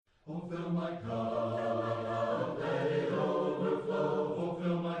Oh, fill my cup, let it overflow. Oh,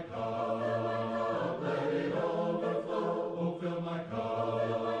 fill my cup, let it overflow. Oh, fill my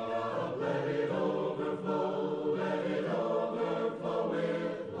cup, let it overflow. Let it overflow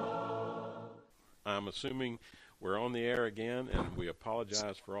with love. I'm assuming we're on the air again, and we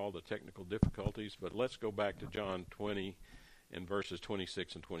apologize for all the technical difficulties, but let's go back to John 20 and verses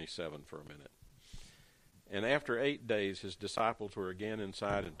 26 and 27 for a minute. And after 8 days, his disciples were again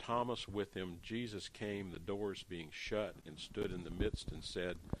inside, and Thomas with him. Jesus came, the doors being shut, and stood in the midst and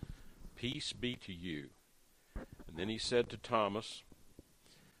said, "Peace be to you." And then he said to Thomas,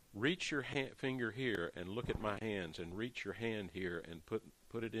 "Reach your finger here and look at my hands, and reach your hand here and put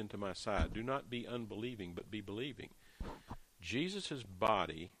it into my side. Do not be unbelieving, but be believing." Jesus'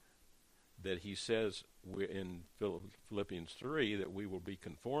 body that he says in Philippians 3 that we will be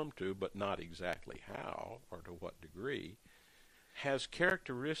conformed to, but not exactly how or to what degree, has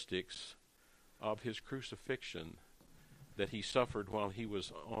characteristics of his crucifixion that he suffered while he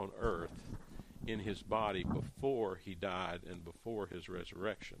was on earth in his body before he died and before his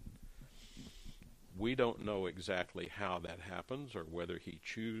resurrection. We don't know exactly how that happens or whether he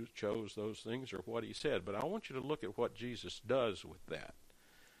chose those things or what he said, but I want you to look at what Jesus does with that.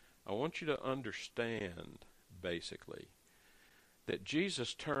 I want you to understand, basically, that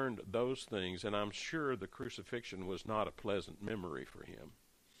Jesus turned those things, and I'm sure the crucifixion was not a pleasant memory for him.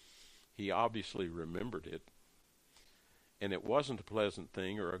 He obviously remembered it, and it wasn't a pleasant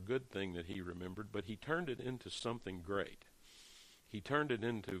thing or a good thing that he remembered, but he turned it into something great. He turned it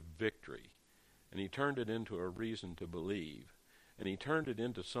into victory, and he turned it into a reason to believe, and he turned it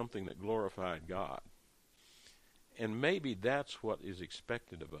into something that glorified God. And maybe that's what is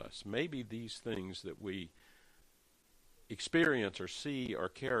expected of us. Maybe these things that we experience or see or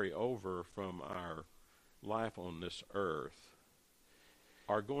carry over from our life on this earth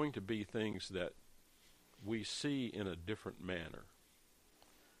are going to be things that we see in a different manner.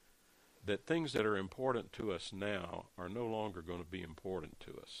 That things that are important to us now are no longer going to be important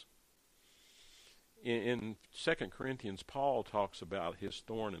to us. In 2 Corinthians, Paul talks about his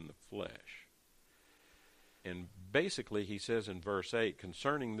thorn in the flesh. And basically he says in verse 8,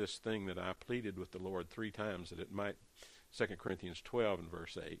 concerning this thing that I pleaded with the Lord 3 times that it might, 2 Corinthians 12 and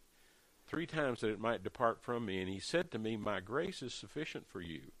verse 8, 3 times that it might depart from me. And he said to me, my grace is sufficient for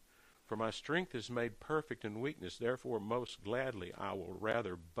you, for my strength is made perfect in weakness. Therefore most gladly I will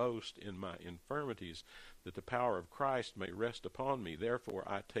rather boast in my infirmities, that the power of Christ may rest upon me. Therefore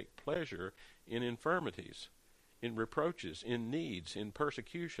I take pleasure in infirmities, in reproaches, in needs, in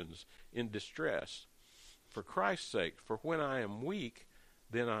persecutions, in distress, for Christ's sake. For when I am weak,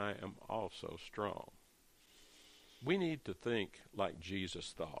 then I am also strong. We need to think like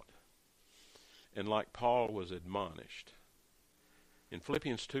Jesus thought, and like Paul was admonished. In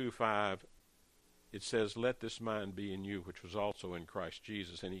Philippians 2:5, it says, let this mind be in you, which was also in Christ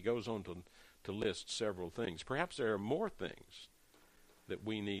Jesus. And he goes on to list several things. Perhaps there are more things that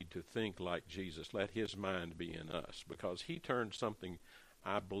we need to think like Jesus. Let his mind be in us, because he turned something,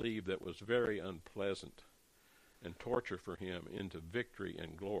 I believe, that was very unpleasant and torture for him into victory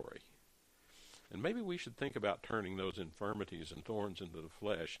and glory. And maybe we should think about turning those infirmities and thorns into the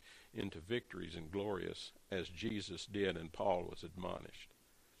flesh into victories and glorious, as Jesus did and Paul was admonished.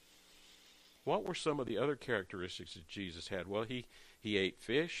 What were some of the other characteristics that Jesus had? Well, he ate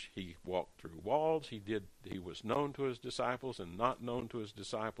fish, he walked through walls, he was known to his disciples and not known to his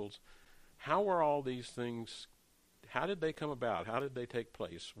disciples. How were all these things, how did they come about? How did they take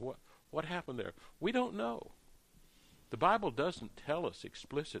place? What happened there? We don't know. The Bible doesn't tell us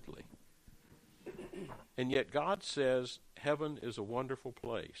explicitly. And yet God says heaven is a wonderful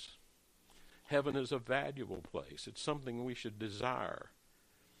place. Heaven is a valuable place. It's something we should desire.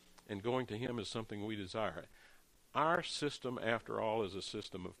 And going to him is something we desire. Our system, after all, is a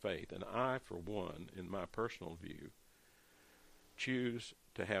system of faith. And I, for one, in my personal view, choose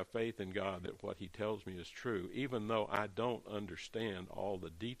to have faith in God that what he tells me is true, even though I don't understand all the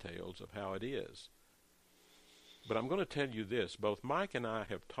details of how it is. But I'm going to tell you this, both Mike and I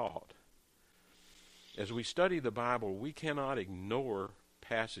have taught, as we study the Bible, we cannot ignore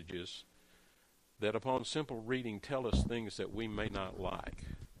passages that upon simple reading tell us things that we may not like,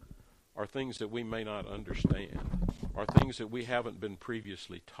 or things that we may not understand, or things that we haven't been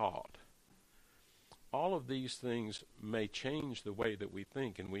previously taught. All of these things may change the way that we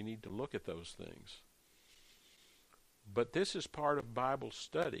think, and we need to look at those things. But this is part of Bible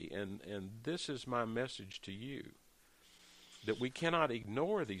study, and this is my message to you, that we cannot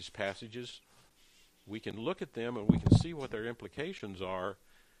ignore these passages. We can look at them and we can see what their implications are,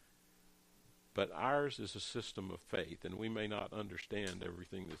 But ours is a system of faith, and we may not understand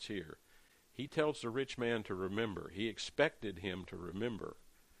everything that's here. He tells the rich man to remember. He expected him to remember.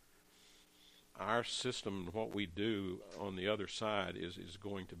 Our system, what we do on the other side, is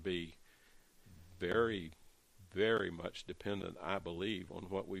going to be very, very much dependent, I believe, on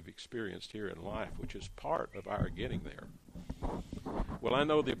what we've experienced here in life, which is part of our getting there. Well, I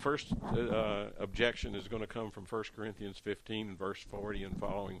know the first objection is going to come from 1 Corinthians 15 and verse 40 and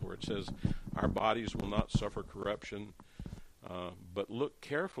following, where it says, our bodies will not suffer corruption. But look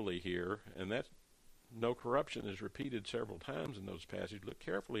carefully here, and that no corruption is repeated several times in those passages. Look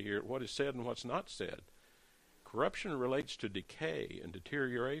carefully here at what is said and what's not said. Corruption relates to decay and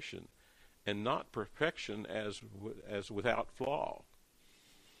deterioration, and not perfection as without flaw.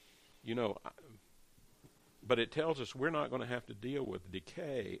 You know, but it tells us we're not going to have to deal with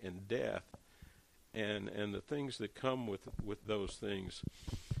decay and death and the things that come with those things.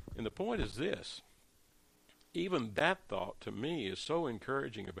 And the point is this. Even that thought to me is so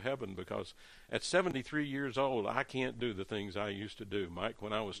encouraging of heaven, because at 73 years old, I can't do the things I used to do, Mike,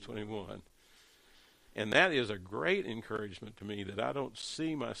 when I was 21. And that is a great encouragement to me, that I don't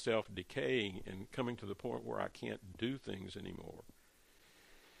see myself decaying and coming to the point where I can't do things anymore.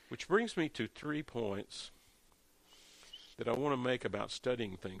 Which brings me to 3 points that I want to make about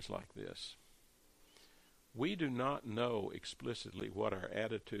studying things like this. We do not know explicitly what our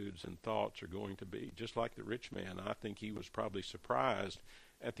attitudes and thoughts are going to be. Just like the rich man, I think he was probably surprised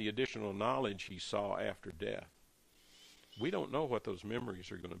at the additional knowledge he saw after death. We don't know what those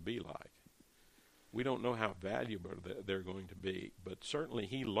memories are going to be like. We don't know how valuable they're going to be, but certainly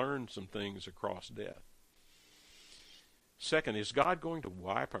he learned some things across death. Second, is God going to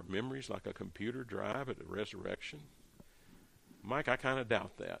wipe our memories like a computer drive at the resurrection? Mike, I kind of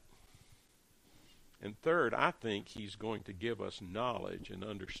doubt that. And third, I think he's going to give us knowledge and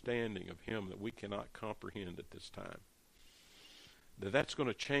understanding of him that we cannot comprehend at this time. That's going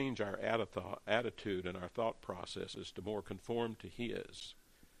to change our attitude and our thought processes to more conform to his.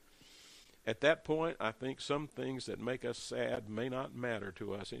 At that point, I think some things that make us sad may not matter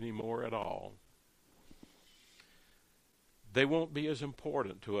to us anymore at all. They won't be as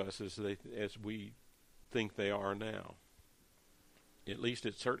important to us as we think they are now. At least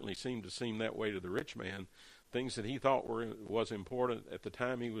it certainly seemed to seem that way to the rich man. Things that he thought was important at the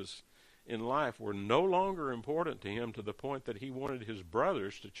time he was in life were no longer important to him, to the point that he wanted his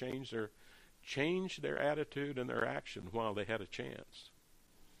brothers to change their attitude and their action while they had a chance.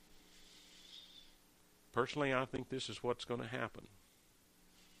 Personally, I think this is what's going to happen.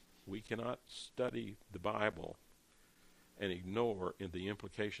 We cannot study the Bible and ignore the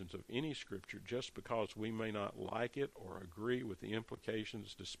implications of any scripture just because we may not like it or agree with the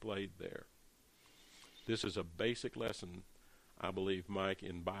implications displayed there. This is a basic lesson, I believe, Mike,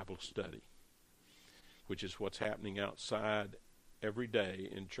 in Bible study, which is what's happening outside every day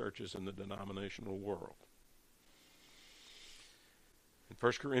in churches in the denominational world. In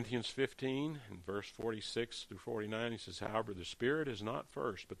 1 Corinthians 15, in verse 46 through 49, he says, however, the Spirit is not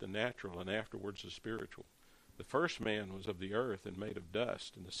first, but the natural, and afterwards the spiritual. The first man was of the earth and made of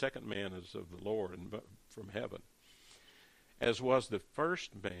dust, and the second man is of the Lord and from heaven. As was the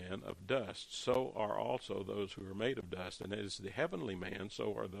first man of dust, so are also those who are made of dust. And as the heavenly man,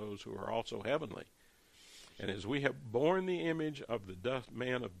 so are those who are also heavenly. And as we have borne the image of the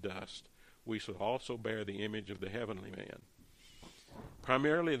man of dust, we shall also bear the image of the heavenly man.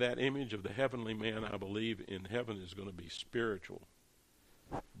 Primarily that image of the heavenly man, I believe, in heaven is going to be spiritual.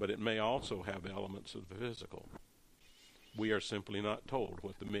 But it may also have elements of the physical. We are simply not told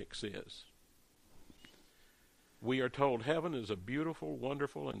what the mix is. We are told heaven is a beautiful,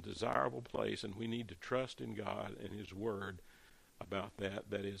 wonderful, and desirable place, and we need to trust in God and his word about that.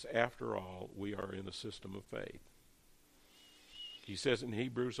 That is, after all, we are in a system of faith. He says in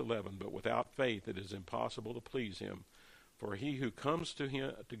Hebrews 11, but without faith it is impossible to please him. For he who comes to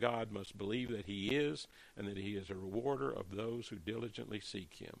God must believe that he is, and that he is a rewarder of those who diligently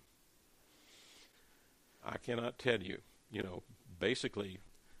seek him. I cannot tell you, basically,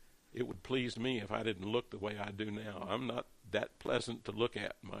 it would please me if I didn't look the way I do now. I'm not that pleasant to look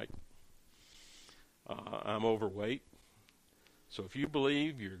at, Mike. I'm overweight. So if you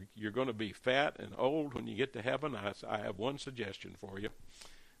believe you're going to be fat and old when you get to heaven, I have one suggestion for you.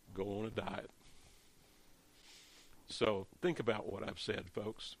 Go on a diet. So think about what I've said,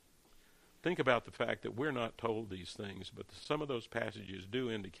 folks. Think about the fact that we're not told these things, but some of those passages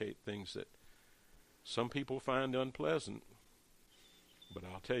do indicate things that some people find unpleasant. But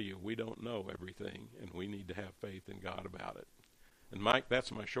I'll tell you, we don't know everything, and we need to have faith in God about it. And Mike,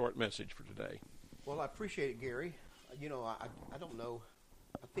 that's my short message for today. Well, I appreciate it, Gary. I don't know.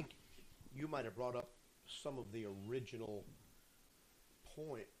 I think you might have brought up some of the original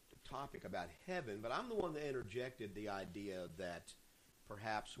topic about heaven, but I'm the one that interjected the idea that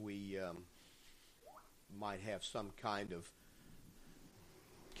perhaps we might have some kind of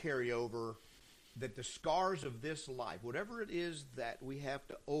carryover, that the scars of this life, whatever it is that we have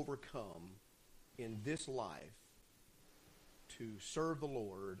to overcome in this life to serve the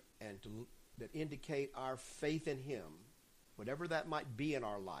Lord and that indicate our faith in Him, whatever that might be in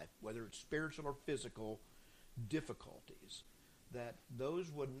our life, whether it's spiritual or physical difficulties, that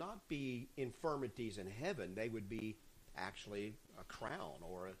those would not be infirmities in heaven. They would be actually a crown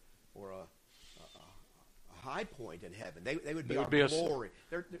or a high point in heaven. They would be our glory.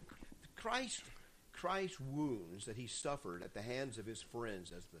 Christ's wounds that He suffered at the hands of His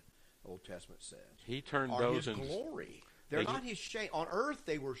friends, as the Old Testament says, He turned are those His glory. They're not His shame. On earth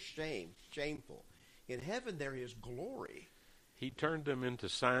they were shameful. In heaven they're His glory. He turned them into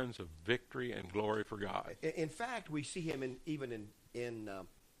signs of victory and glory for God. In fact, we see Him even in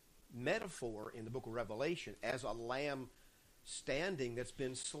metaphor in the book of Revelation as a lamb standing that's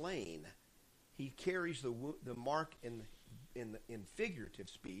been slain. He carries the mark in figurative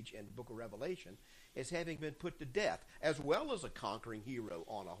speech in the book of Revelation as having been put to death, as well as a conquering hero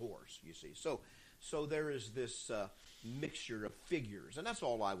on a horse, you see. So there is this mixture of figures, and that's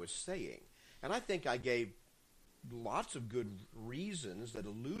all I was saying. And I think I gave lots of good reasons that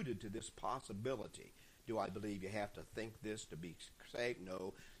alluded to this possibility. Do I believe you have to think this to be saved?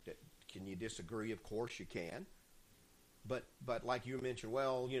 No. Can you disagree? Of course you can. But like you mentioned,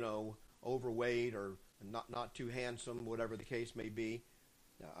 well, overweight or not too handsome, whatever the case may be.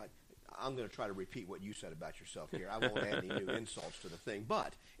 I'm going to try to repeat what you said about yourself here. I won't add any new insults to the thing.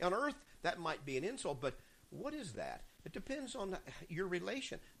 But on earth, that might be an insult. But what is that? It depends on your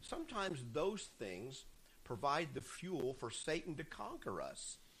relation. Sometimes those things provide the fuel for Satan to conquer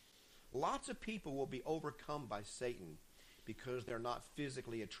us. Lots of people will be overcome by Satan because they're not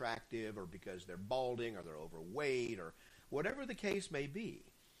physically attractive, or because they're balding, or they're overweight, or whatever the case may be.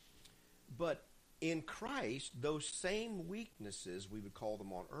 But in Christ, those same weaknesses, we would call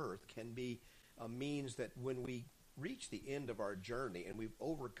them on earth, can be a means that when we reach the end of our journey and we've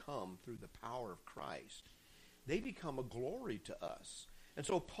overcome through the power of Christ, they become a glory to us. And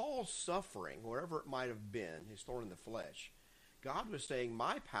so Paul's suffering, wherever it might have been, his thorn in the flesh, God was saying,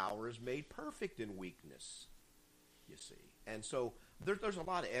 my power is made perfect in weakness, you see. And so there's a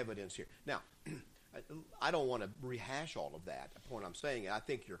lot of evidence here. Now, I don't want to rehash all of that. The point I'm saying, I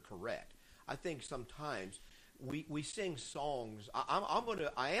think you're correct. I think sometimes we sing songs. I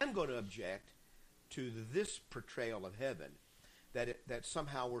am going to object to this portrayal of heaven, that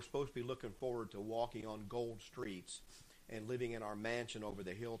somehow we're supposed to be looking forward to walking on gold streets and living in our mansion over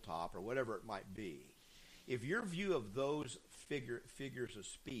the hilltop, or whatever it might be. If your view of those figures of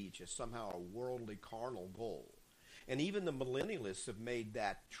speech is somehow a worldly, carnal goal, and even the millennialists have made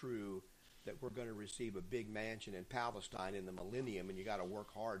that true, that we're going to receive a big mansion in Palestine in the millennium, and you got to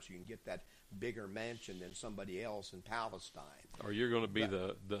work hard so you can get that bigger mansion than somebody else in Palestine. Or you're going to be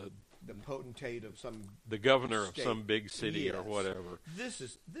the potentate of the governor state. Of some big city, Yes. or whatever. This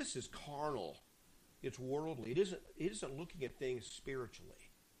is carnal. It's worldly. It isn't looking at things spiritually.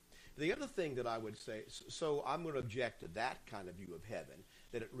 The other thing that I would say, so I'm going to object to that kind of view of heaven,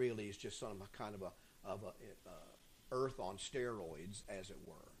 that it really is just some kind of a earth on steroids, as it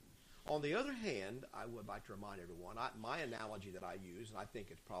were. On the other hand, I would like to remind everyone, my analogy that I use, and I think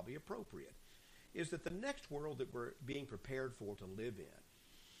it's probably appropriate, is that the next world that we're being prepared for to live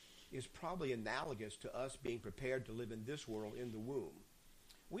in is probably analogous to us being prepared to live in this world in the womb.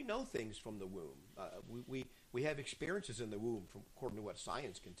 We know things from the womb. We have experiences in the womb, according to what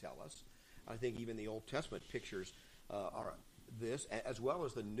science can tell us. I think even the Old Testament pictures are this, as well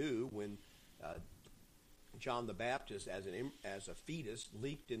as the New, when John the Baptist, as a fetus,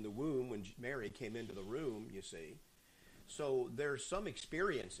 leaped in the womb when Mary came into the room, you see. So there's some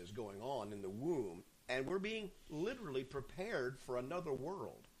experiences going on in the womb, and we're being literally prepared for another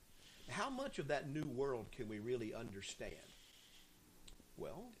world. How much of that new world can we really understand?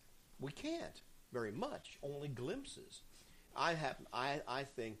 Well, we can't very much, only glimpses. I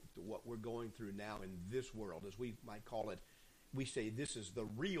think that what we're going through now in this world, as we might call it, we say this is the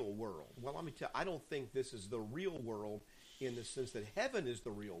real world. Well, let me tell you, I don't think this is the real world in the sense that heaven is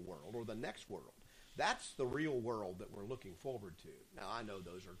the real world or the next world. That's the real world that we're looking forward to. Now, I know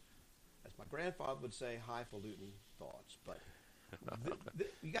those are, as my grandfather would say, highfalutin thoughts, but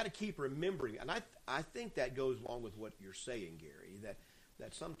you got to keep remembering, and I think that goes along with what you're saying, Gary,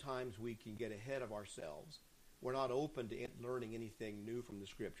 that sometimes we can get ahead of ourselves. We're not open to learning anything new from the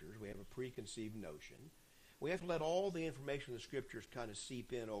Scriptures. We have a preconceived notion. We have to let all the information in the Scriptures kind of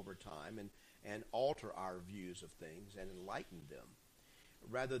seep in over time and alter our views of things and enlighten them,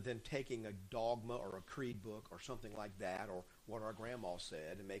 rather than taking a dogma or a creed book or something like that, or what our grandma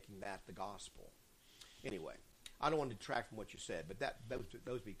said, and making that the gospel. Anyway, I don't want to detract from what you said, but those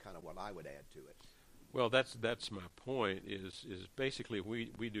would be kind of what I would add to it. Well, that's my point. Is basically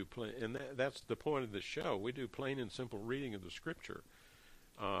we do plain, and that's the point of the show. We do plain and simple reading of the Scripture.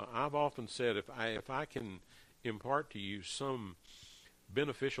 I've often said if I can impart to you some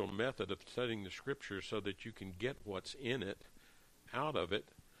beneficial method of studying the Scripture so that you can get what's in it out of it,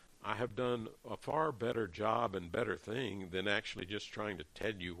 I have done a far better job and better thing than actually just trying to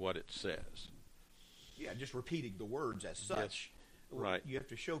tell you what it says. Yeah, just repeating the words as such. Yes, right. You have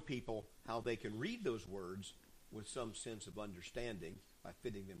to show people how they can read those words with some sense of understanding by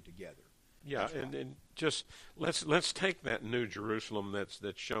fitting them together. Yeah, right. and just let's take that New Jerusalem that's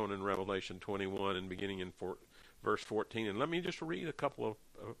shown in Revelation 21 and beginning in verse 14, and let me just read a couple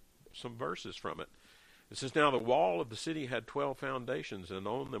of some verses from it. It says, "Now the wall of the city had 12 foundations, and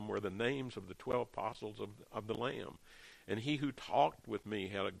on them were the names of the 12 apostles of the Lamb. And he who talked with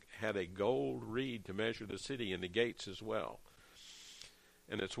me had a gold reed to measure the city and the gates as well,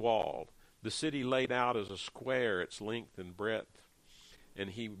 and its wall. The city laid out as a square, its length and breadth.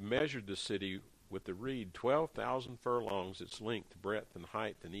 And he measured the city with the reed, 12,000 furlongs, its length, breadth, and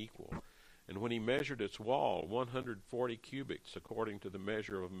height, and equal. And when he measured its wall, 140 cubits, according to the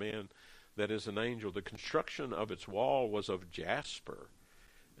measure of man that is an angel. The construction of its wall was of jasper,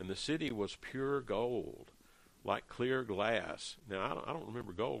 and the city was pure gold, like clear glass." Now, I don't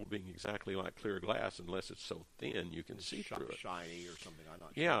remember gold being exactly like clear glass unless it's so thin you can see through it. Shiny or something, I'm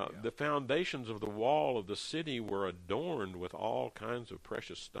not Yeah, sure. Yeah, the foundations of the wall of the city were adorned with all kinds of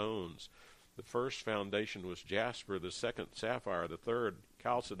precious stones. The first foundation was jasper, the second sapphire, the third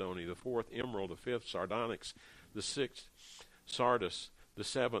chalcedony, the fourth emerald, the fifth sardonyx, the sixth sardis, the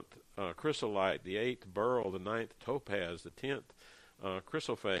seventh chrysolite, the eighth beryl, the ninth topaz, the 10th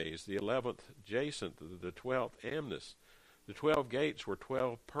chrysoprase, the 11th jacinth, the 12th amethyst. The 12 gates were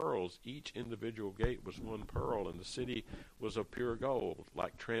 12 pearls. Each individual gate was one pearl, and the city was of pure gold,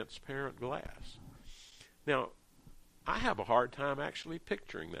 like transparent glass. Now, I have a hard time actually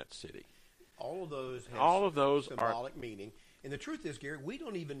picturing that city. all of those have symbolic meaning. And the truth is, Gary, we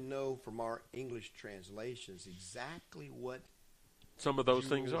don't even know from our English translations exactly what some of those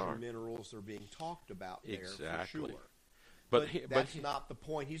things jewels are. and minerals are being talked about there Exactly. for sure. But that's not the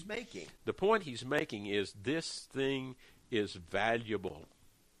point he's making. The point he's making is this thing is valuable.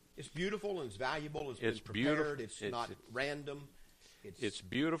 It's beautiful and it's valuable. It's been prepared. beautiful. It's not random. It's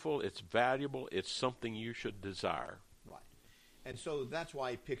beautiful. It's valuable. It's something you should desire. Right. And so that's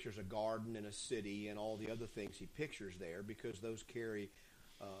why he pictures a garden and a city and all the other things he pictures there, because those carry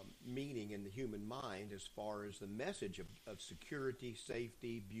meaning in the human mind as far as the message of security,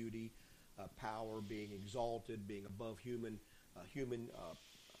 safety, beauty, power, being exalted, being above human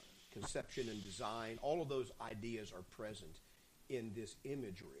conception and design. All of those ideas are present in this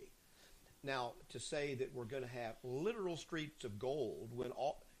imagery. Now, to say that we're going to have literal streets of gold when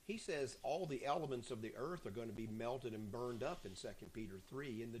he says all the elements of the earth are going to be melted and burned up in 2 Peter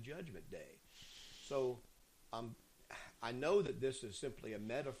 3 in the judgment day. So I know that this is simply a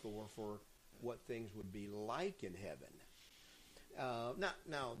metaphor for what things would be like in heaven.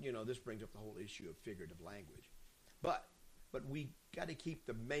 Now, this brings up the whole issue of figurative language. But we got to keep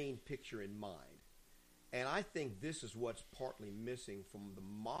the main picture in mind. And I think this is what's partly missing from the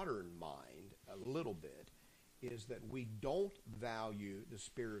modern mind a little bit, is that we don't value the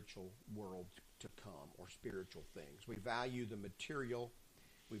spiritual world to come or spiritual things. We value the material.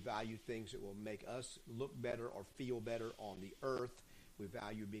 We value things that will make us look better or feel better on the earth. We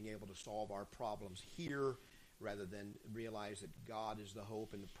value being able to solve our problems here rather than realize that God is the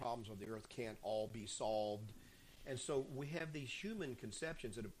hope and the problems of the earth can't all be solved. And so we have these human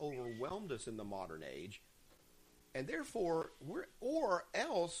conceptions that have overwhelmed us in the modern age, and therefore we're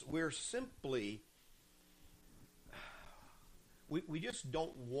simply, we just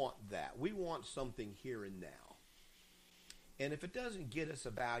don't want that. We want something here and now. And if it doesn't get us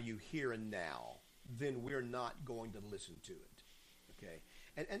a value here and now, then we're not going to listen to it. Okay?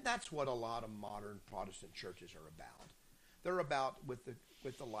 And that's what a lot of modern Protestant churches are about. They're about, with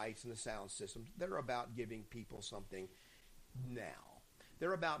the lights and the sound systems, they're about giving people something now.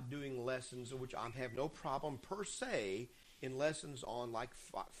 They're about doing lessons, which I have no problem per se in lessons on like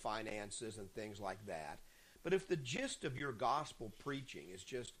finances and things like that. But if the gist of your gospel preaching is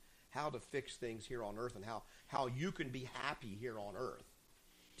just how to fix things here on earth and how you can be happy here on earth,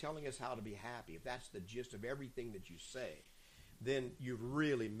 telling us how to be happy, if that's the gist of everything that you say, then you've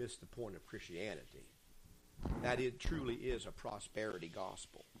really missed the point of Christianity. that it truly is a prosperity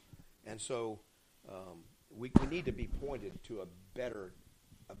gospel. And so we need to be pointed to a better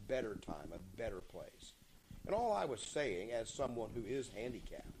time, a better place. And all I was saying, as someone who is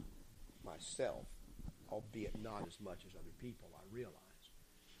handicapped myself, albeit not as much as other people, I realize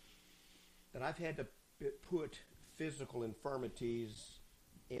that I've had to put physical infirmities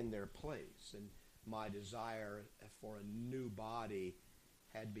in their place, and my desire for a new body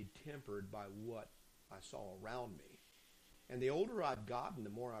had to be tempered by what I saw around me. And the older I've gotten, the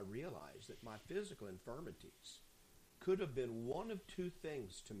more I realize that my physical infirmities could have been one of two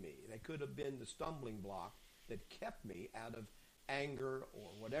things to me. They could have been the stumbling block that kept me out of anger or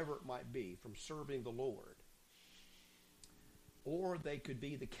whatever it might be from serving the Lord. Or they could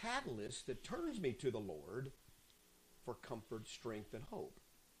be the catalyst that turns me to the Lord for comfort, strength, and hope,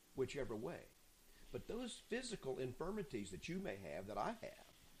 whichever way. But those physical infirmities that you may have, that I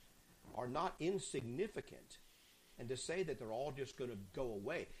have, are not insignificant. And to say that they're all just going to go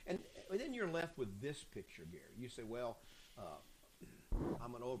away. And then you're left with this picture, Gary. You say, well,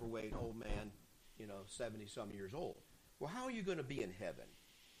 I'm an overweight old man, 70-some years old. Well, how are you going to be in heaven?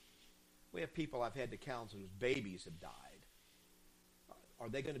 We have people I've had to counsel whose babies have died. Are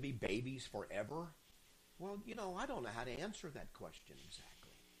they going to be babies forever? Well, I don't know how to answer that question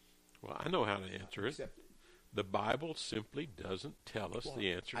exactly. Well, I know how to answer it. The Bible simply doesn't tell us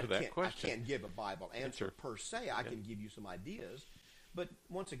the answer to that question. I can't give a Bible answer per se. I can give you some ideas. But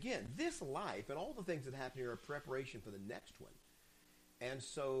once again, this life and all the things that happen here are preparation for the next one. And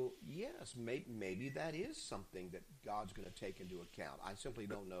so, yes, maybe that is something that God's going to take into account. I simply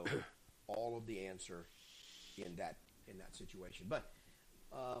don't know all of the answer in that situation. But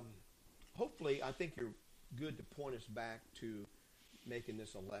hopefully, I think you're good to point us back to making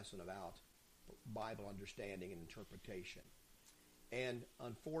this a lesson about Bible understanding and interpretation. And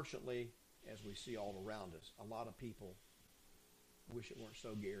unfortunately, as we see all around us, a lot of people wish it weren't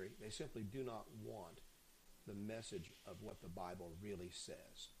so, Gary. They simply do not want the message of what the Bible really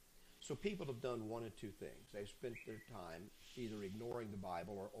says. So people have done one of two things. They've spent their time either ignoring the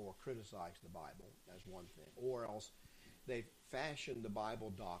Bible or criticizing the Bible as one thing, or else they've fashioned the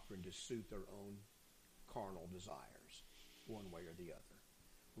Bible doctrine to suit their own carnal desires, one way or the other,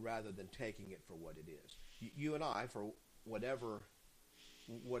 rather than taking it for what it is. You and I, for whatever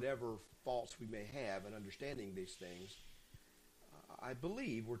faults we may have in understanding these things, I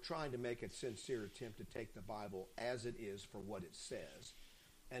believe we're trying to make a sincere attempt to take the Bible as it is for what it says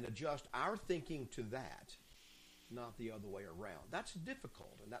and adjust our thinking to that, not the other way around. That's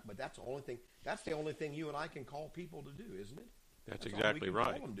difficult, but that's the only thing. That's the only thing you and I can call people to do, isn't it? That's exactly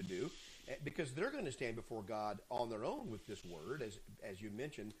right. Call them to do, because they're going to stand before God on their own with this word, as you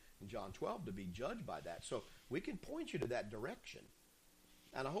mentioned in John 12, to be judged by that. So we can point you to that direction,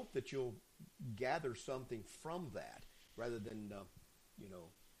 and I hope that you'll gather something from that rather than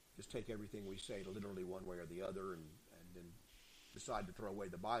just take everything we say literally one way or the other and then decide to throw away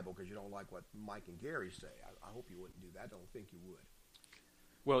the Bible because you don't like what Mike and Gary say. I hope you wouldn't do that. I don't think you would.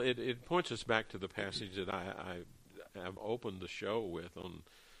 Well, it points us back to the passage that I have opened the show with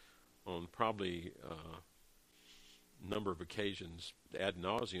on probably a number of occasions ad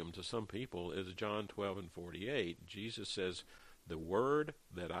nauseum to some people, is John 12:48. Jesus says, "The word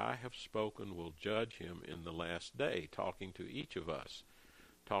that I have spoken will judge him in the last day," talking to each of us,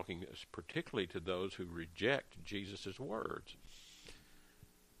 talking particularly to those who reject Jesus' words.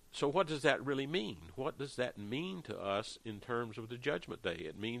 So what does that really mean? What does that mean to us in terms of the judgment day?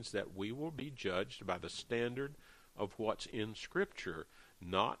 It means that we will be judged by the standard of what's in Scripture,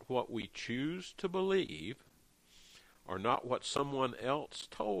 not what we choose to believe, or not what someone else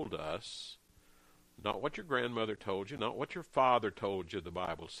told us, not what your grandmother told you, not what your father told you the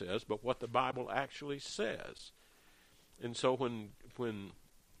Bible says, but what the Bible actually says. And so when in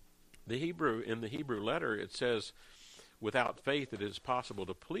the Hebrew letter it says, without faith it is possible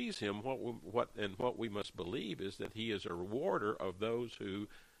to please him, what we must believe is that he is a rewarder of those who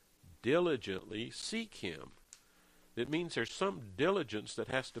diligently seek him. It means there's some diligence that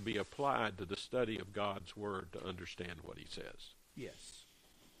has to be applied to the study of God's word to understand what he says. Yes.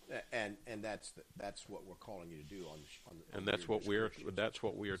 And that's what we're calling you to do and that's what we are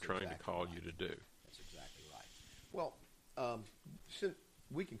trying to call you to do. That's exactly right. Well, since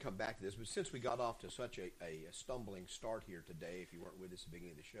we can come back to this, but since we got off to such a stumbling start here today, if you weren't with us at the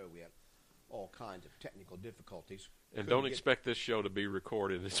beginning of the show, we had all kinds of technical difficulties. And don't expect this show to be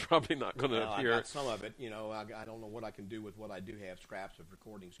recorded. It's probably not going to appear. I got some of it. I don't know what I can do with what I do have, scraps of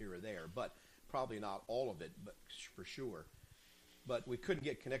recordings here or there, but probably not all of it, but for sure. But we couldn't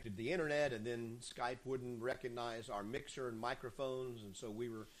get connected to the internet, and then Skype wouldn't recognize our mixer and microphones, and so we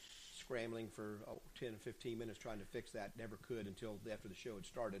were scrambling for 10 or 15 minutes trying to fix that. Never could until after the show had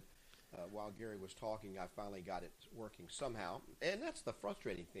started. While Gary was talking, I finally got it working somehow. And that's the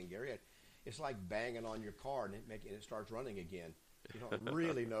frustrating thing, Gary. It's like banging on your car and it starts running again. You don't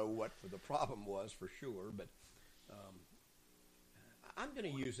really know what the problem was for sure, but I'm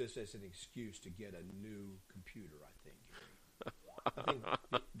going to use this as an excuse to get a new computer, I think, Gary. I think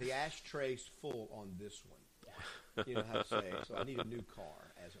the ashtray's full on this one. You know how to say it. So I need a new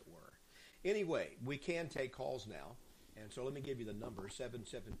car, as it were. Anyway, we can take calls now. And so let me give you the number.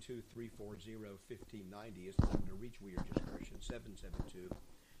 772-340-1590 is the number to reach We Are Just Christians.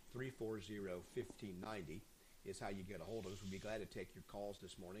 772-340-1590 is how you get a hold of us. We'd be glad to take your calls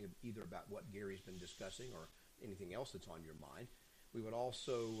this morning, either about what Gary's been discussing or anything else that's on your mind. We would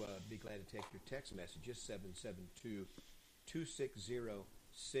also be glad to take your text messages,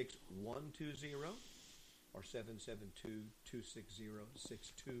 772-260-6120 or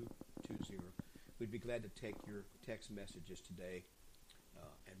 772-260-6220. We'd be glad to take your text messages today,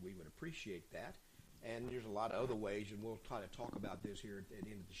 and we would appreciate that. And there's a lot of other ways, and we'll try to talk about this here at the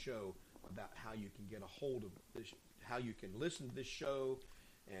end of the show, about how you can get a hold of this, how you can listen to this show,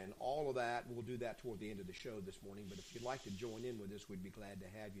 and all of that. We'll do that toward the end of the show this morning. But if you'd like to join in with us, we'd be glad to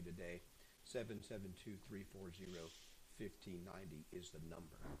have you today. 772-340-1590 is the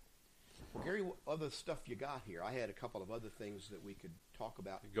number. Well, Gary, what other stuff you got here? I had a couple of other things that we could talk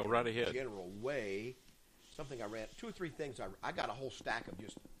about. Go right ahead. In a general way. Something I ran, 2 or 3 things. I got a whole stack of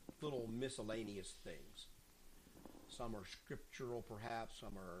just little miscellaneous things. Some are scriptural, perhaps.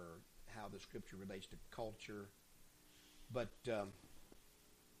 Some are how the scripture relates to culture. But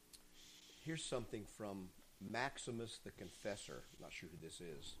here's something from Maximus the Confessor. I'm not sure who this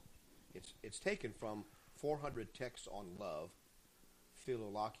is. It's taken from 400 Texts on Love,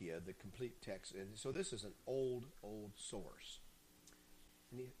 Philologia, the complete text. And so this is an old source.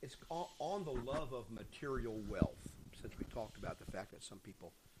 And it's on the love of material wealth, since we talked about the fact that some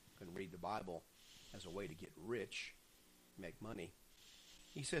people can read the Bible as a way to get rich, make money.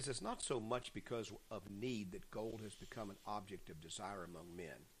 He says it's not so much because of need that gold has become an object of desire among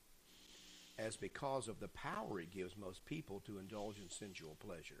men, as because of the power it gives most people to indulge in sensual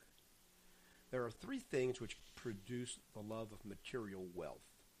pleasure. There are 3 things which produce the love of material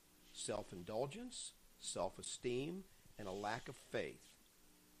wealth: self-indulgence, self-esteem, and a lack of faith.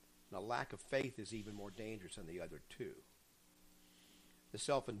 And a lack of faith is even more dangerous than the other 2. The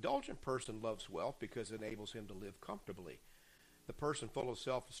self-indulgent person loves wealth because it enables him to live comfortably. The person full of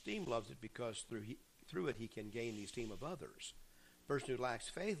self-esteem loves it because through it he can gain the esteem of others. The person who lacks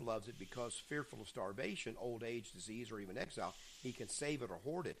faith loves it because, fearful of starvation, old age, disease, or even exile, he can save it or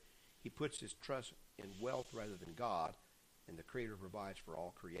hoard it. He puts his trust in wealth rather than God, and the Creator provides for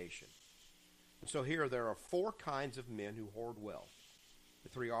all creation. And so here there are 4 kinds of men who hoard wealth. The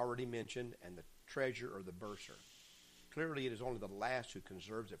 3 already mentioned, and the treasure or the bursar. Clearly it is only the last who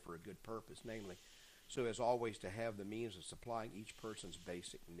conserves it for a good purpose, namely, so as always to have the means of supplying each person's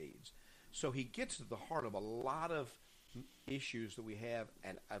basic needs. So he gets to the heart of a lot of issues that we have,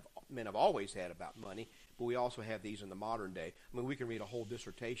 and men have always had about money, but we also have these in the modern day. I mean, we can read a whole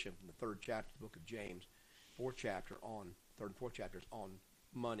dissertation from the 3rd chapter of the book of James, 3rd and 4th chapters on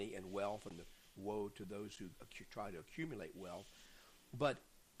money and wealth and the woe to those who try to accumulate wealth. But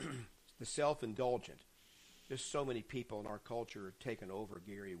the self-indulgent, there's so many people in our culture taken over,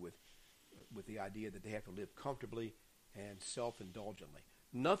 Gary, with the idea that they have to live comfortably and self-indulgently.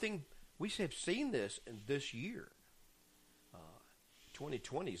 We have seen this in this year.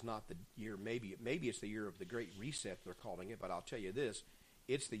 2020 is not the year, maybe it's the year of the Great Reset, they're calling it, but I'll tell you this,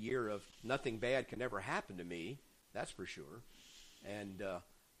 it's the year of nothing bad can ever happen to me, that's for sure. And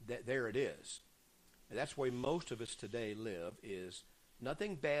there it is. And that's the way most of us today live, is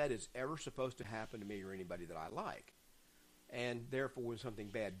nothing bad is ever supposed to happen to me or anybody that I like. And therefore, when something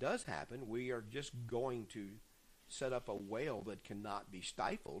bad does happen, we are just going to set up a wail that cannot be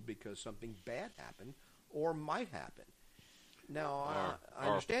stifled because something bad happened or might happen. Now, I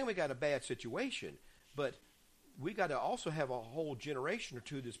understand we got a bad situation, but we got to also have a whole generation or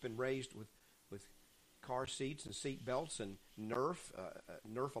 2 that's been raised with car seats and seat belts and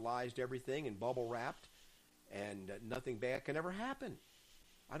Nerfalized everything and bubble wrapped, and nothing bad can ever happen.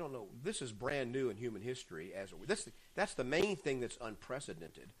 I don't know. This is brand new in human history. That's the main thing that's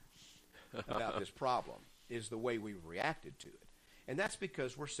unprecedented about this problem, is the way we've reacted to it. And that's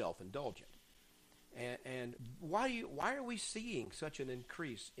because we're self-indulgent. And why are we seeing such an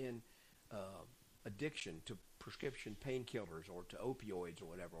increase in addiction to prescription painkillers or to opioids or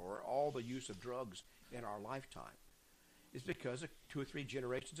whatever, or all the use of drugs in our lifetime? It's because of 2 or 3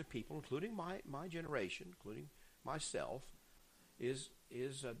 generations of people, including my generation, including myself, is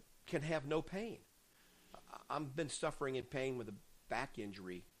can have no pain. I've been suffering in pain with a back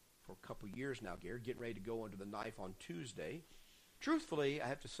injury for a couple years now, Gary, getting ready to go under the knife on Tuesday. Truthfully, I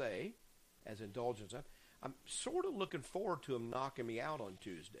have to say, as indulgence, I'm sort of looking forward to him knocking me out on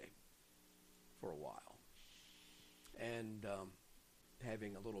Tuesday for a while and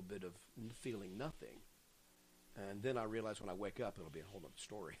having a little bit of feeling nothing. And then I realize when I wake up, it'll be a whole other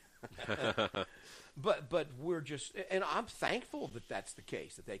story. But we're just, and I'm thankful that that's the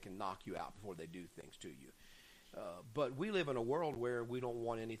case, that they can knock you out before they do things to you. But we live in a world where we don't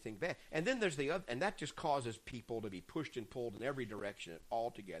want anything bad. And then there's the other, and that just causes people to be pushed and pulled in every direction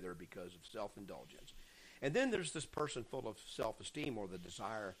altogether because of self-indulgence. And then there's this person full of self-esteem or the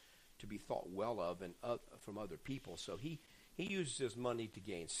desire to be thought well of and from other people. So he uses his money to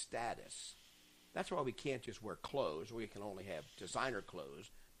gain status. That's why we can't just wear clothes. We can only have designer clothes,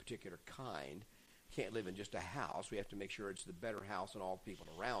 particular kind. Can't live in just a house. We have to make sure it's the better house than all the people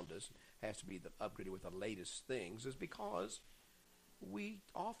around us. It has to be upgraded with the latest things, is because we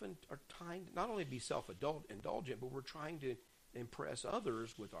often are trying to not only be self-indulgent, but we're trying to impress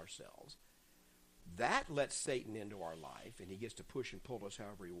others with ourselves. That lets Satan into our life, and he gets to push and pull us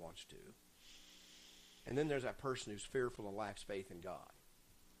however he wants to. And then there's that person who's fearful and lacks faith in God.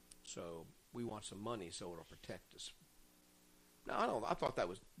 So we want some money so it'll protect us. Now, I thought that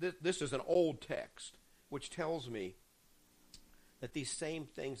was, this is an old text, which tells me that these same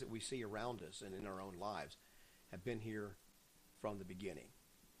things that we see around us and in our own lives have been here from the beginning.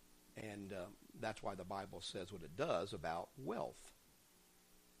 And that's why the Bible says what it does about wealth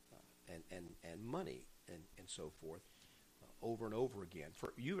and money and so forth over and over again.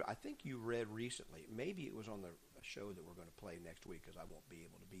 For you, I think you read recently, maybe it was on the show that we're going to play next week because I won't be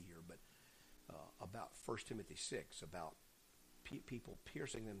able to be here, but about 1 Timothy 6, about people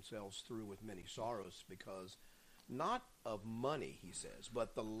piercing themselves through with many sorrows because not of money, he says,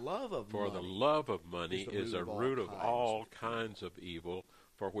 but the love of money. For the love of money is a root of all kinds of evil,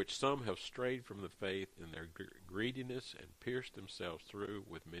 for which some have strayed from the faith in their greediness and pierced themselves through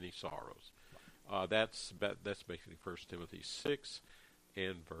with many sorrows. That's basically 1 Timothy 6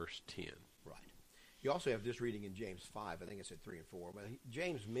 and verse 10. Right. You also have this reading in James 5. I think it's at 3 and 4. But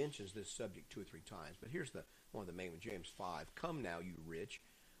James mentions this subject 2 or 3 times. But here's one of the main ones, James 5. Come now, you rich,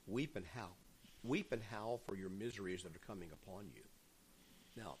 weep and howl. Weep and howl for your miseries that are coming upon you.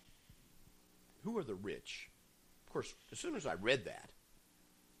 Now, who are the rich? Of course, as soon as I read that,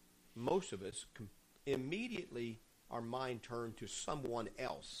 most of us immediately, our mind turned to someone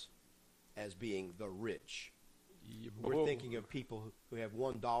else as being the rich. We're thinking of people who have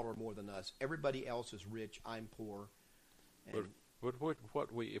 $1 more than us. Everybody else is rich. I'm poor. But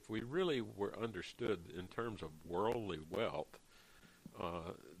if we really were understood in terms of worldly wealth,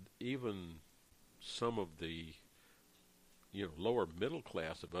 even some of the lower middle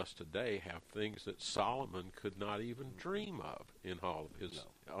class of us today have things that Solomon could not even dream of in all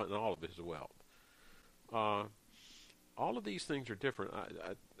of his wealth. All of these things are different.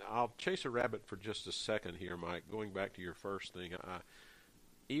 I'll chase a rabbit for just a second here, Mike. Going back to your first thing,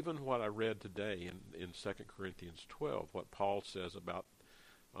 even what I read today in 2 Corinthians 12, what Paul says about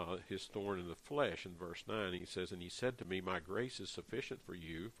his thorn in the flesh in verse 9, he says, "And he said to me, my grace is sufficient for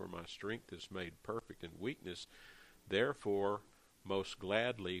you, for my strength is made perfect in weakness. Therefore, most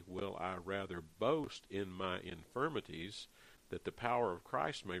gladly will I rather boast in my infirmities, that the power of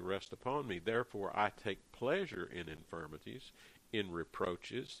Christ may rest upon me. Therefore I take pleasure in infirmities, in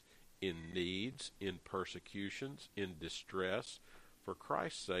reproaches, in needs, in persecutions, in distress, for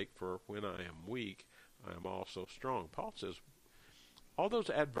Christ's sake, for when I am weak, I am also strong." Paul says all those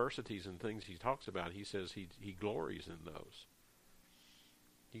adversities and things he talks about, he says he glories in those.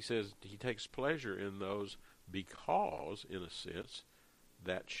 He says he takes pleasure in those because, in a sense,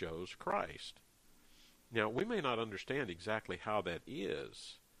 that shows Christ. Now, we may not understand exactly how that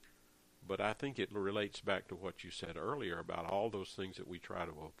is, but I think it relates back to what you said earlier about all those things that we try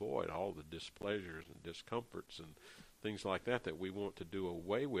to avoid, all the displeasures and discomforts and things like that we want to do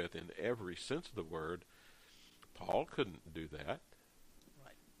away with in every sense of the word. Paul couldn't do that.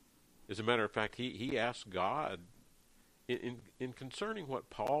 Right. As a matter of fact, he asked God, in concerning what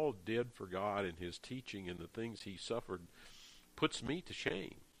Paul did for God in his teaching and the things he suffered, puts me to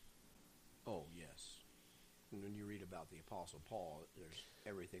shame. Oh, yes. And when you read about the Apostle Paul, there's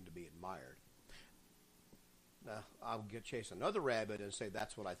everything to be admired. Now, I'll chase another rabbit and say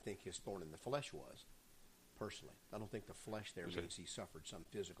that's what I think his thorn in the flesh was, personally. I don't think the flesh there means he suffered some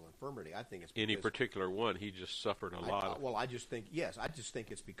physical infirmity. I think it's any particular one. He just suffered a lot. I just think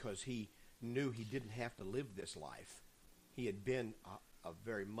it's because he knew he didn't have to live this life. He had been a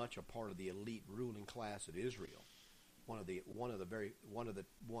very much a part of the elite ruling class of Israel one of the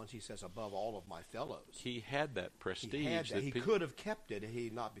ones he says above all of my fellows. He had that prestige. He had that. He could have kept it had he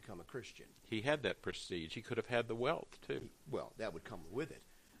not become a Christian. He had that prestige. He could have had the wealth too. Well, that would come with it,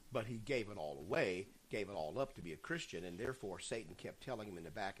 but he gave it all away, gave it all up to be a Christian, and therefore Satan kept telling him in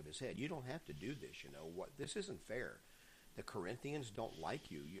the back of his head, "You don't have to do this. You know what? This isn't fair. The Corinthians don't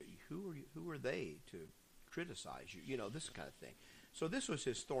like you. Who are they to criticize you? You know, this kind of thing." So this was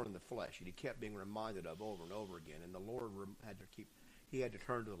his thorn in the flesh, and he kept being reminded of over and over again. And the Lord had to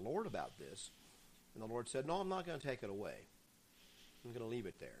turn to the Lord about this. And the Lord said, "No, I'm not going to take it away. I'm going to leave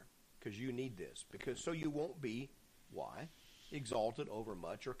it there because you need this, so you won't be why exalted over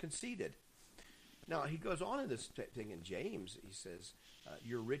much or conceited." Now he goes on in this thing in James. He says,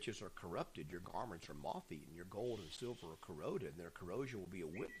 "Your riches are corrupted, your garments are moth-eaten, your gold and silver are corroded, and their corrosion will be a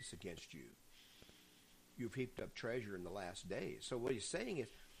witness against you. You've heaped up treasure in the last days." So what he's saying is,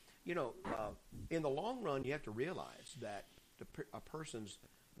 in the long run, you have to realize that a person's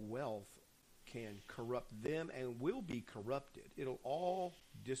wealth can corrupt them and will be corrupted. It'll all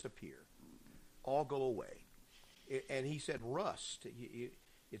disappear, all go away. And he said rust.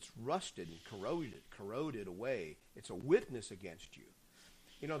 It's rusted and corroded away. It's a witness against you.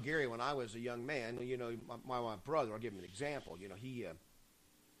 You know, Gary, when I was a young man, my brother, I'll give him an example.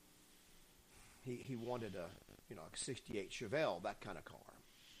 He wanted a 68 Chevelle, that kind of car.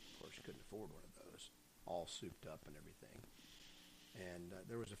 Of course, he couldn't afford one of those, all souped up and everything. And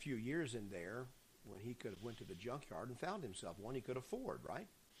there was a few years in there when he could have went to the junkyard and found himself one he could afford, right?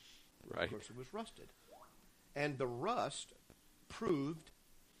 Right. Of course, it was rusted. And the rust proved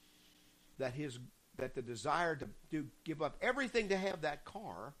that the desire to give up everything to have that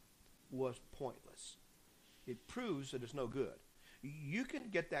car was pointless. It proves that it's no good. You can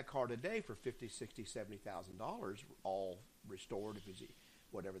get that car today for $50,000, $60,000, $70,000, all restored,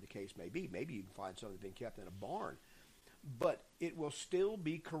 whatever the case may be. Maybe you can find something that's been kept in a barn. But it will still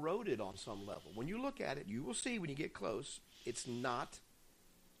be corroded on some level. When you look at it, you will see when you get close, it's not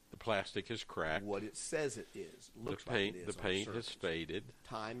the plastic is cracked. What it says it is. The paint has faded.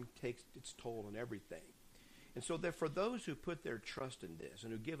 Time takes its toll on everything. And so for those who put their trust in this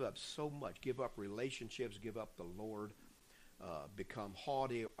and who give up so much, give up relationships, give up the Lord, become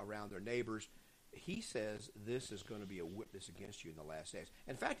haughty around their neighbors, he says this is going to be a witness against you in the last days.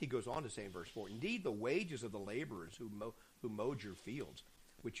 In fact, he goes on to say in verse 4, "Indeed, the wages of the laborers who mowed your fields,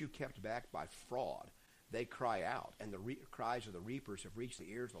 which you kept back by fraud, they cry out, and the cries of the reapers have reached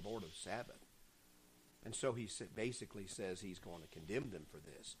the ears of the Lord of Sabbath." And so he basically says he's going to condemn them for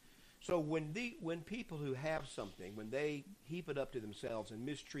this. So when people who have something, when they heap it up to themselves and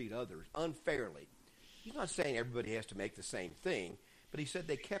mistreat others unfairly, he's not saying everybody has to make the same thing, but he said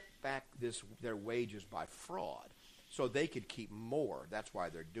they kept back their wages by fraud so they could keep more. That's why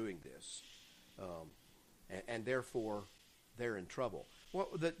they're doing this. And therefore, they're in trouble.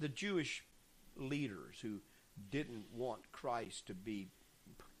 Well, the Jewish leaders who didn't want Christ to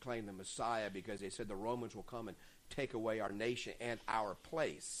proclaim the Messiah because they said the Romans will come and take away our nation and our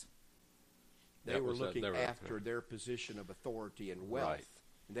place. They were looking after their position of authority and wealth. Right.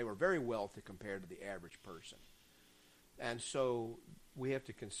 And they were very wealthy compared to the average person. And so we have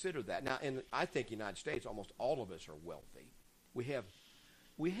to consider that. Now, I think in the United States, almost all of us are wealthy. We have,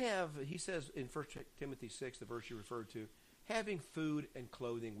 he says in 1 Timothy 6, the verse you referred to, having food and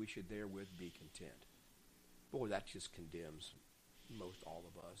clothing, we should therewith be content. Boy, that just condemns most all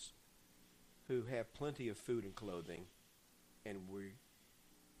of us who have plenty of food and clothing and we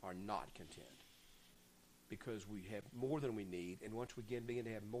are not content because we have more than we need. And once we begin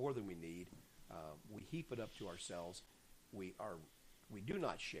to have more than we need, we heap it up to ourselves. We do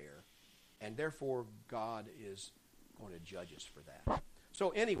not share, and therefore God is going to judge us for that.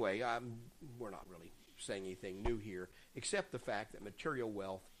 So anyway, we're not really saying anything new here, except the fact that material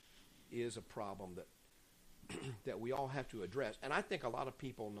wealth is a problem that we all have to address. And I think a lot of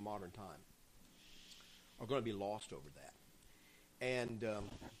people in the modern time are going to be lost over that. And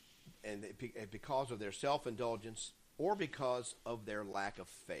because of their self-indulgence or because of their lack of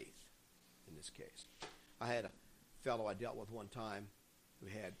faith in this case. I had a fellow I dealt with one time who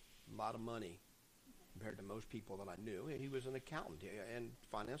had a lot of money compared to most people that I knew. He was an accountant and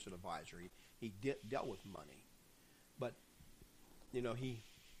financial advisor. He dealt with money. But,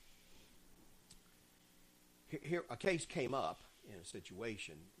 here a case came up in a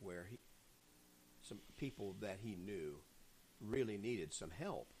situation where some people that he knew really needed some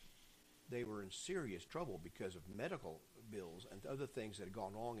help. They were in serious trouble because of medical bills and other things that had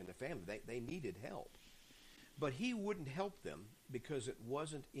gone wrong in the family. They needed help. But he wouldn't help them because it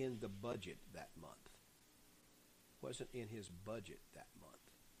wasn't in the budget that month. Wasn't in his budget that month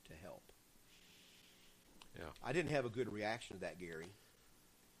to help. Yeah. I didn't have a good reaction to that, Gary.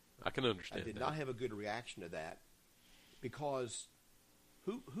 I can understand I did that. not have a good reaction to that because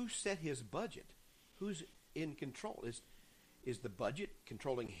who set his budget? Who's in control? Is the budget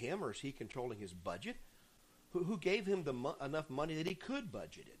controlling him, or is he controlling his budget? Who gave him enough money that he could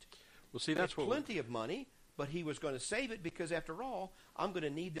budget it? Well, see, that's what plenty of money, but he was going to save it because, after all, I'm going to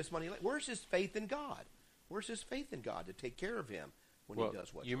need this money. Where's his faith in God? Where's his faith in God to take care of him when he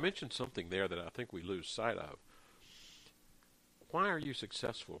does what's you right? mentioned something there that I think we lose sight of. Why are you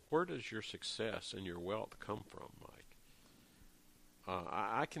successful? Where does your success and your wealth come from, Mike?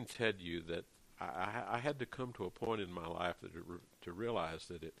 I can tell you that I had to come to a point in my life to realize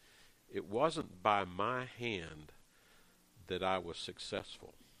that it wasn't by my hand that I was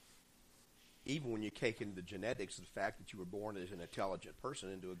successful. Even when you take into the genetics the fact that you were born as an intelligent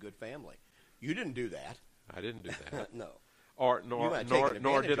person into a good family. You didn't do that. I didn't do that. No. Nor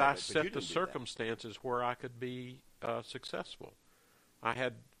did I but you set didn't the do that. circumstances where I could be successful. I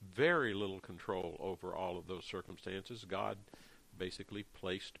had very little control over all of those circumstances. God basically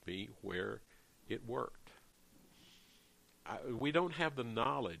placed me where it worked. We don't have the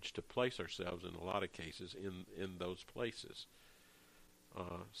knowledge to place ourselves in a lot of cases in those places.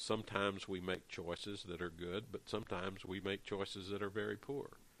 Sometimes we make choices that are good, but sometimes we make choices that are very poor.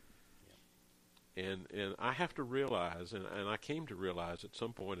 Yeah. And I have to realize, and I came to realize at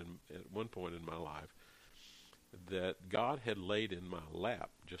one point in my life, that God had laid in my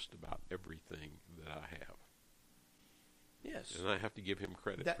lap just about everything that I have. Yes, and I have to give Him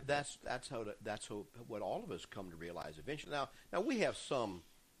credit. For that. That's how what all of us come to realize eventually. Now we have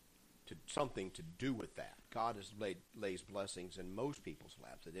something to do with that. God has lays blessings in most people's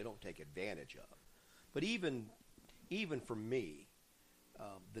laps that they don't take advantage of. But even for me,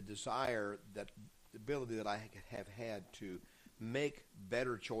 the desire, the ability that I have had to make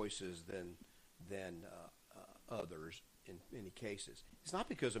better choices than others in many cases, it's not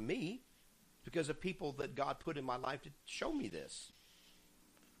because of me. Because of people that God put in my life to show me this.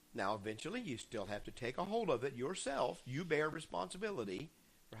 Now, eventually, you still have to take a hold of it yourself. You bear responsibility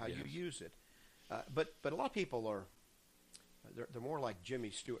for how you use it. But a lot of people are they're more like Jimmy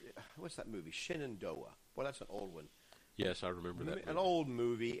Stewart. What's that movie? Shenandoah. Well, that's an old one. Yes, I remember that movie. An old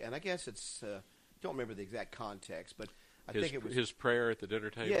movie, and I guess it's don't remember the exact context, but I think it was his prayer at the dinner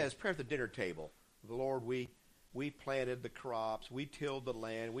table. Yeah, his prayer at the dinner table. The Lord, we planted the crops, we tilled the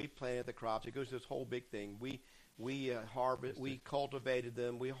land, we planted the crops. It goes to this whole big thing. We cultivated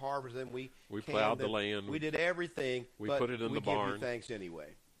them, we harvested them, we plowed them, the land. We did everything. We put it in the barn. We give you thanks anyway.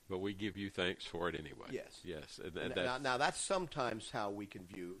 But we give you thanks for it anyway. Yes. And now that's sometimes how we can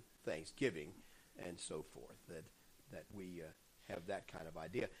view Thanksgiving and so forth, that we have that kind of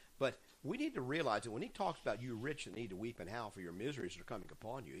idea. But we need to realize that when he talks about you rich that need to weep and howl for your miseries that are coming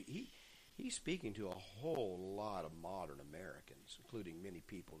upon you, he's speaking to a whole lot of modern Americans, including many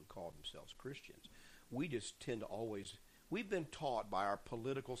people who call themselves Christians. We just tend to we've been taught by our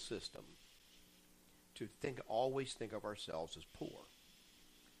political system to always think of ourselves as poor.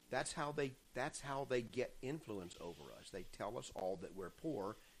 That's how they get influence over us. They tell us all that we're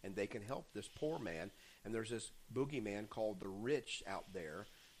poor and they can help this poor man. And there's this boogeyman called the rich out there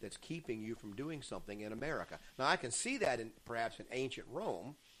that's keeping you from doing something in America. Now, I can see that perhaps in ancient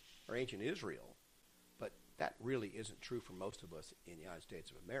Rome or ancient Israel, but that really isn't true for most of us in the United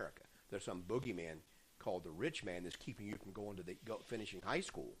States of America. There's some boogeyman called the rich man that's keeping you from finishing high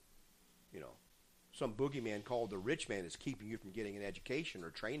school. Some boogeyman called the rich man is keeping you from getting an education or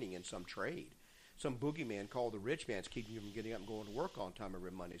training in some trade. Some boogeyman called the rich man is keeping you from getting up and going to work on time every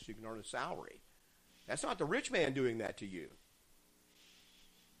Monday so you can earn a salary. That's not the rich man doing that to you.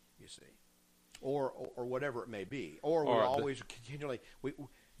 You see, or whatever it may be, or we're always continually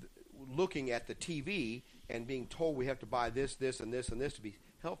looking at the TV and being told we have to buy this, and this, and this to be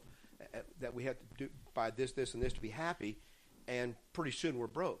that we have to buy this, and this to be happy, and pretty soon we're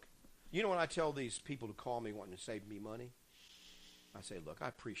broke. You know, when I tell these people to call me wanting to save me money, I say, look, I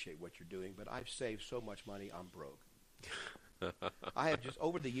appreciate what you're doing, but I've saved so much money, I'm broke. I have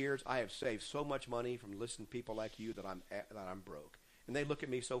over the years, I have saved so much money from listening to people like you that I'm broke. And they look at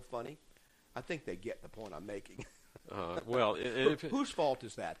me so funny. I think they get the point I'm making. Whose fault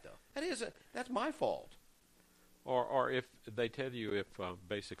is that, though? That's my fault. Or if they tell you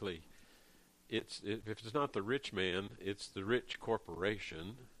basically if it's not the rich man, it's the rich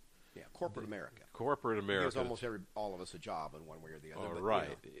corporation. Yeah, corporate America. Corporate America gives almost all of us a job in one way or the other.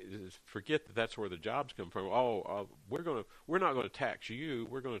 Right. Forget that's where the jobs come from. We're not going to tax you.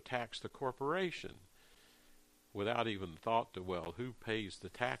 We're going to tax the corporation. Without even thought to, who pays the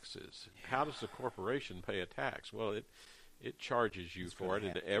taxes? How does the corporation pay a tax? Well, it charges you for it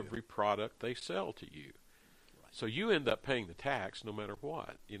in every product they sell to you. So you end up paying the tax no matter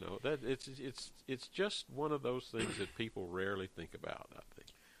what. You know, that it's just one of those things that people rarely think about, I think.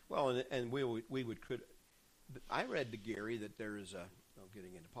 Well, and we would could. I read to Gary that there is a. I'm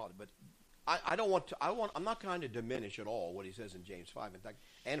getting into politics, but I don't want to. I'm not trying to diminish at all what he says in James 5. In fact,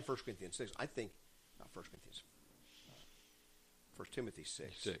 and 1 Corinthians 6. I think not 1 Corinthians. 1 Timothy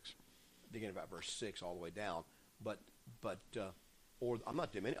 6. Beginning about verse 6 all the way down. But or I'm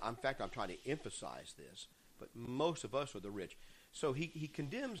not diminishing. In fact, I'm trying to emphasize this. But most of us are the rich. So he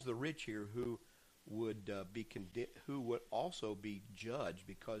condemns the rich here who would who would also be judged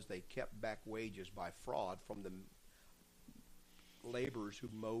because they kept back wages by fraud from the laborers who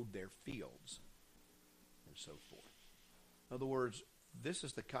mowed their fields and so forth. In other words, this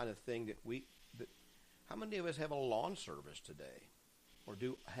is the kind of thing that how many of us have a lawn service today, or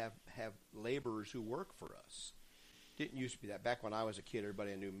do have laborers who work for us? Didn't used to be that. Back when I was a kid,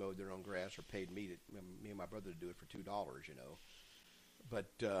 everybody I knew mowed their own grass or paid me and my brother to do it for $2, you know.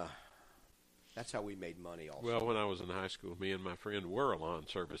 But that's how we made money also. Well, when I was in high school, me and my friend were a lawn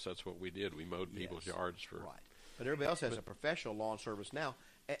service. That's what we did. We mowed people's yards for... Right. But everybody else has a professional lawn service now.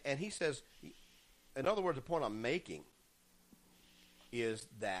 And he says, in other words, the point I'm making is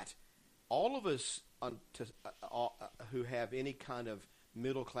that all of us who have any kind of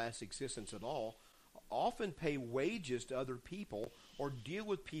middle-class existence at all often pay wages to other people or deal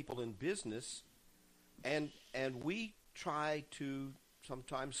with people in business, and we try to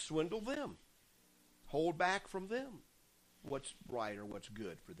sometimes swindle them, hold back from them what's right or what's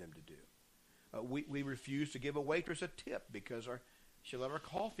good for them to do. We refuse to give a waitress a tip because she'll let our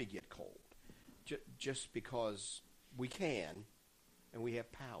coffee get cold, just because we can and we have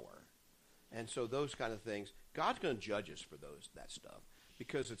power. And so those kind of things, God's going to judge us for that stuff,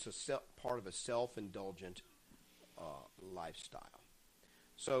 because it's part of a self-indulgent lifestyle.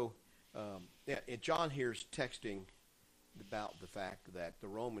 So John here's texting about the fact that the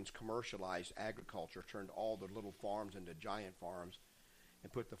Romans commercialized agriculture, turned all their little farms into giant farms,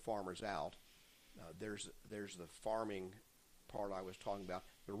 and put the farmers out. There's the farming part I was talking about.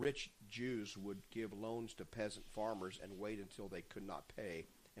 The rich Jews would give loans to peasant farmers and wait until they could not pay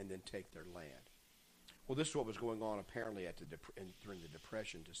and then take their land. Well, this is what was going on apparently during the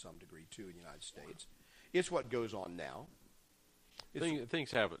Depression to some degree, too, in the United States. It's what goes on now.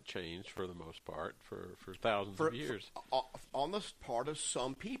 Things haven't changed for the most part for thousands of years. On the part of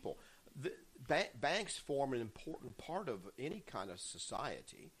some people. Banks form an important part of any kind of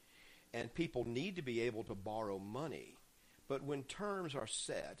society, and people need to be able to borrow money. But when terms are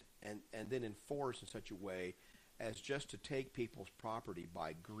set and then enforced in such a way as just to take people's property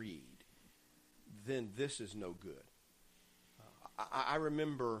by greed, then this is no good. I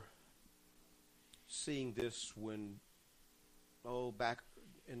remember seeing this back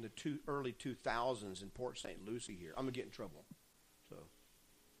in the early 2000s in Port St. Lucie here. I'm going to get in trouble, so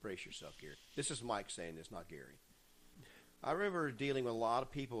brace yourself, Gary. This is Mike saying this, not Gary. I remember dealing with a lot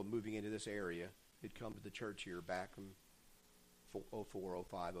of people moving into this area who'd come to the church here back in 04,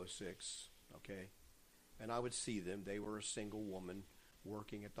 05, 06, okay? And I would see them. They were a single woman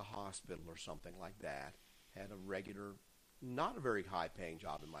working at the hospital or something like that, had a regular, not a very high-paying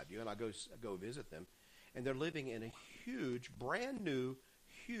job in my view, and I go visit them, and they're living in a huge, brand-new,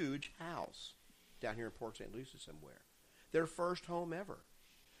 huge house down here in Port St. Lucie somewhere. Their first home ever.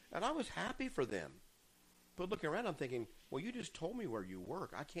 And I was happy for them. But looking around, I'm thinking, well, you just told me where you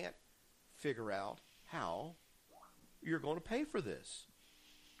work. I can't figure out how you're going to pay for this.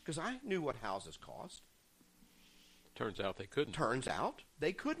 Because I knew what houses cost. Turns out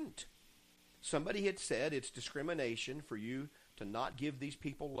they couldn't. Somebody had said it's discrimination for you to not give these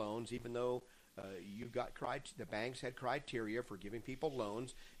people loans, even though the banks had criteria for giving people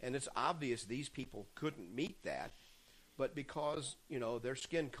loans, and it's obvious these people couldn't meet that. But because their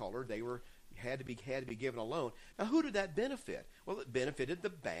skin color, they had to be given a loan. Now, who did that benefit? Well, it benefited the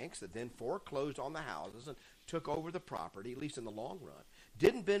banks that then foreclosed on the houses and took over the property, at least in the long run.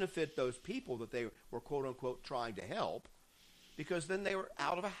 Didn't benefit those people that they were, quote unquote, trying to help, because then they were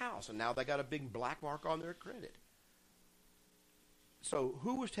out of a house and now they got a big black mark on their credit. So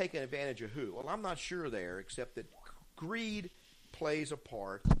who was taking advantage of who? Well, I'm not sure there, except that greed plays a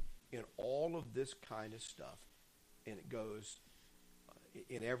part in all of this kind of stuff, and it goes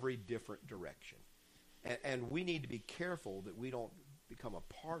in every different direction. And we need to be careful that we don't become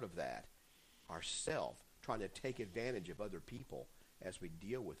a part of that ourselves, trying to take advantage of other people as we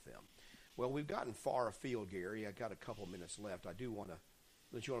deal with them. Well, we've gotten far afield, Gary. I got a couple of minutes left. I do want to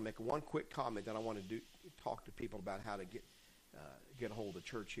let you make one quick comment, then I want to talk to people about how to get a hold of the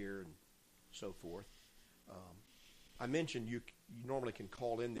church here and so forth. I mentioned you normally can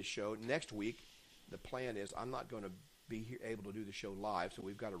call in this show. Next week, the plan is I'm not going to be able to do the show live, so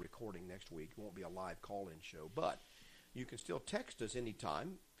we've got a recording next week. It won't be a live call-in show, but you can still text us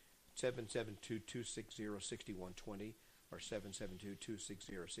anytime, 772-260-6120 or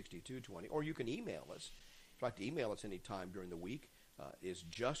 772-260-6220, or you can email us. If you'd like to email us anytime during the week, is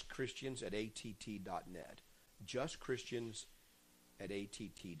justchristians@att.net.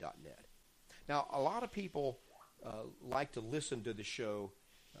 Justchristians@att.net. Now, a lot of people like to listen to the show,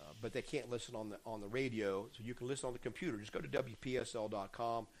 but they can't listen on the radio, so you can listen on the computer. Just go to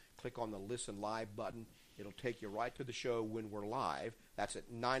WPSL.com, click on the Listen Live button. It'll take you right to the show when we're live. That's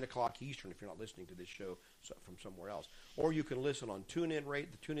at 9 o'clock Eastern if you're not listening to this show from somewhere else. Or you can listen on the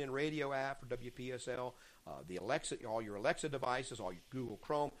TuneIn Radio app for WPSL, the Alexa, all your Alexa devices, all your Google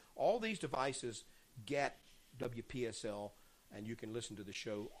Chrome. All these devices get WPSL, and you can listen to the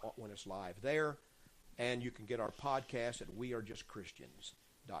show when it's live there. And you can get our podcast at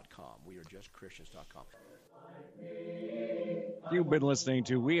wearejustchristians.com. wearejustchristians.com. You've been listening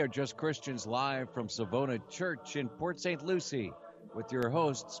to We Are Just Christians live from Savona Church in Port St. Lucie with your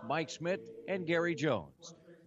hosts Mike Schmidt and Gary Jones.